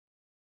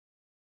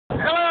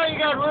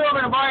got real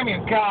in a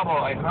Bohemian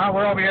cowboy.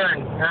 We're over here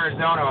in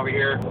Arizona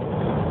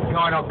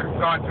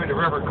going through the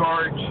River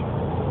Gorge,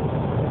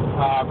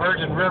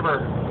 Virgin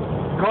River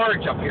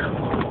Gorge up here.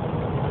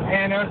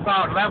 And there's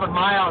about 11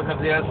 miles of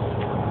this,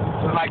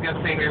 just like this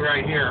scenery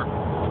right here.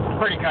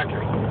 Pretty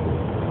country.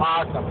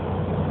 Awesome.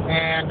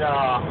 And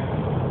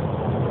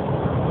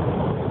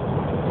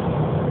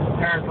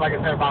there's, like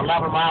I said, about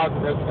 11 miles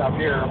of this stuff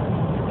here.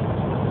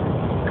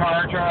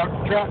 Car and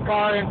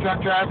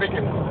truck traffic,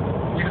 and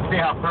you can see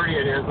how pretty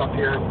it is up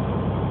here.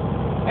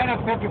 And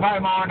it's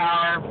 55 miles an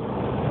hour.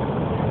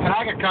 And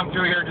I could come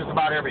through here just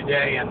about every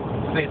day and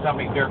see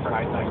something different,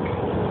 I think.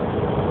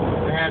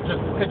 And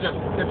it's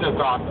just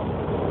awesome.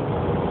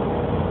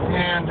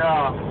 And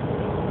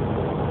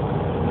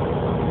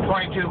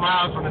 22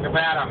 miles from the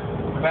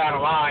Nevada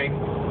line.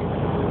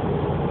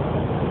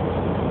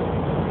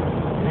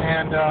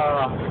 And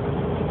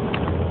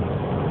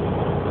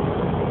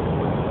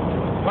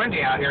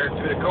windy out here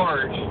through the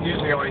gorge,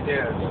 usually always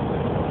is.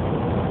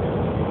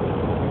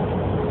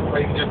 But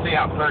you can just see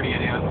how pretty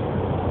it is.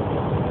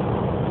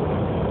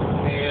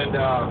 And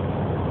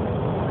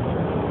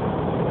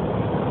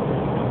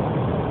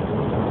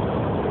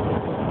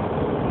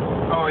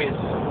always,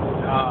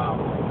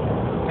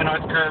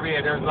 it's curvy,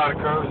 and there's a lot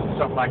of curves and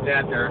stuff like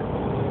that there.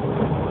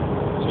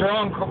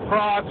 Strong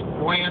cross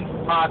winds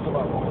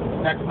possible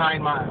next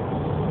 9 miles.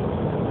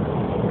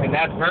 And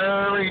that's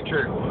very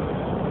true.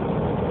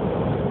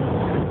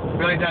 It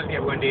really does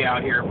get windy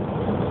out here.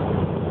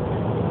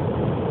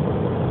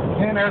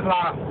 And there's a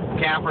lot of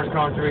campers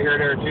going through here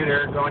there too.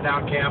 They're going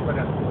down camping,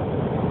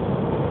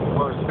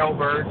 or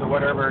snowbirds or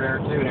whatever there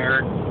too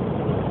there.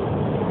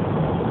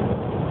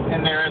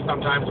 And there is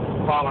sometimes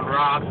fallen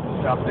rocks and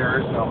stuff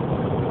there, so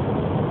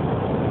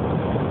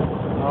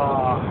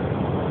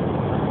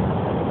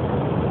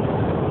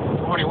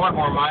 21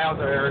 more miles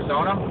of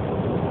Arizona.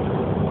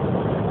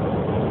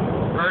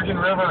 Virgin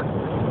River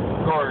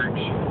Gorge.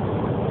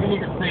 And you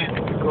can see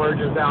the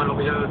gorges down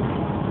over here.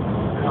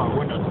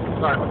 Windows.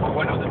 Sorry, my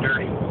windows are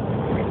dirty.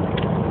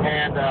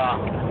 And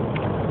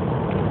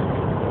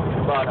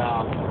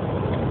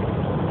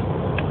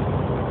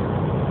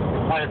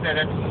like I said,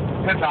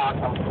 it's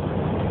awesome.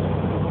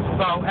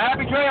 So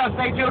happy trails.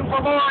 Stay tuned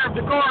for more of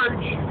the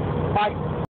gorge. Bye.